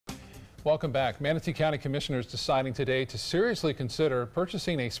Welcome back. Manatee County Commissioners deciding today to seriously consider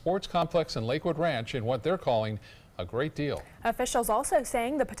purchasing a sports complex in Lakewood Ranch in what they're calling a great deal. Officials also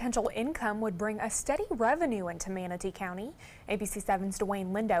saying the potential income would bring a steady revenue into Manatee County. ABC 7's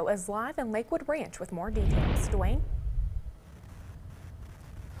Dwayne Lindo is live in Lakewood Ranch with more details. Dwayne?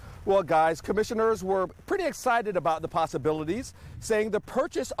 Well, guys, commissioners were pretty excited about the possibilities, saying the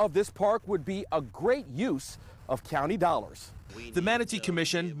purchase of this park would be a great use of county dollars. The Manatee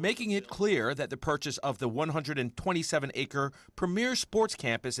Commission making it clear that the purchase of the 127-acre premier sports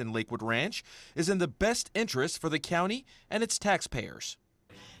campus in Lakewood Ranch is in the best interest for the county and its taxpayers.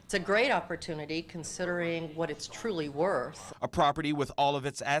 It's a great opportunity considering what it's truly worth. A property with all of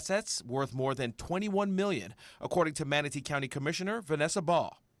its assets worth more than $21 million, according to Manatee County Commissioner Vanessa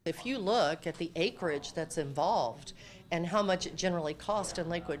Baugh. If you look at the acreage that's involved and how much it generally costs in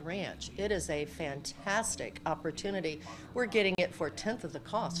Lakewood Ranch, it is a fantastic opportunity. We're getting it for a tenth of the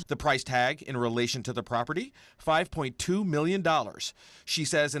cost. The price tag in relation to the property, $5.2 million. She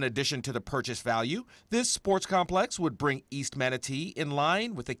says in addition to the purchase value, this sports complex would bring East Manatee in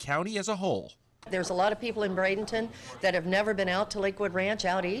line with the county as a whole. There's a lot of people in Bradenton that have never been out to Lakewood Ranch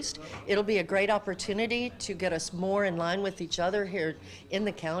out east. It'll be a great opportunity to get us more in line with each other here in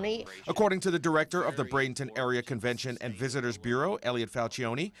the county. According to the director of the Bradenton Area Convention and Visitors Bureau, Elliot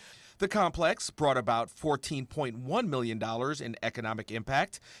Falcioni, the complex brought about $14.1 million in economic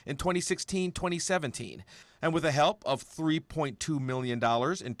impact in 2016-2017, and with the help of $3.2 million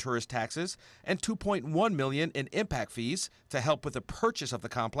in tourist taxes and $2.1 million in impact fees to help with the purchase of the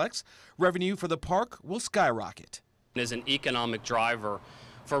complex, revenue for the park will skyrocket. Is an economic driver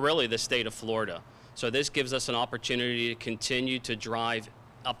for really the state of Florida. So this gives us an opportunity to continue to drive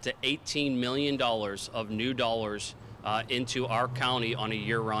up to $18 million of new dollars into our county on a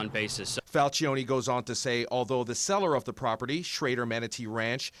year-round basis. Falcioni goes on to say, although the seller of the property, Schrader Manatee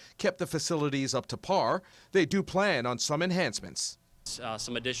Ranch, kept the facilities up to par, they do plan on some enhancements.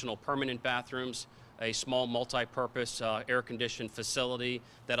 Some additional permanent bathrooms, a small multi-purpose air-conditioned facility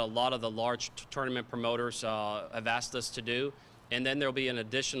that a lot of the large tournament promoters have asked us to do. And then there'll be an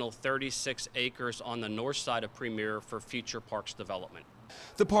additional 36 acres on the north side of Premier for future parks development.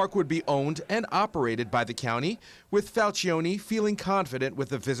 The park would be owned and operated by the county, with Falcioni feeling confident with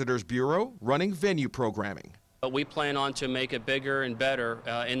the Visitors Bureau running venue programming. But we plan on to make it bigger and better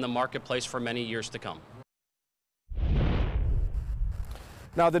in the marketplace for many years to come.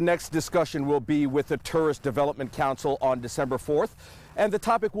 Now, the next discussion will be with the Tourist Development Council on December 4th, and the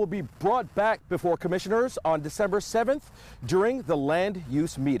topic will be brought back before commissioners on December 7th during the land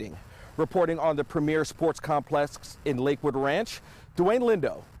use meeting. Reporting on the premier sports complex in Lakewood Ranch, Dwayne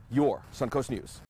Lindo, your Suncoast News.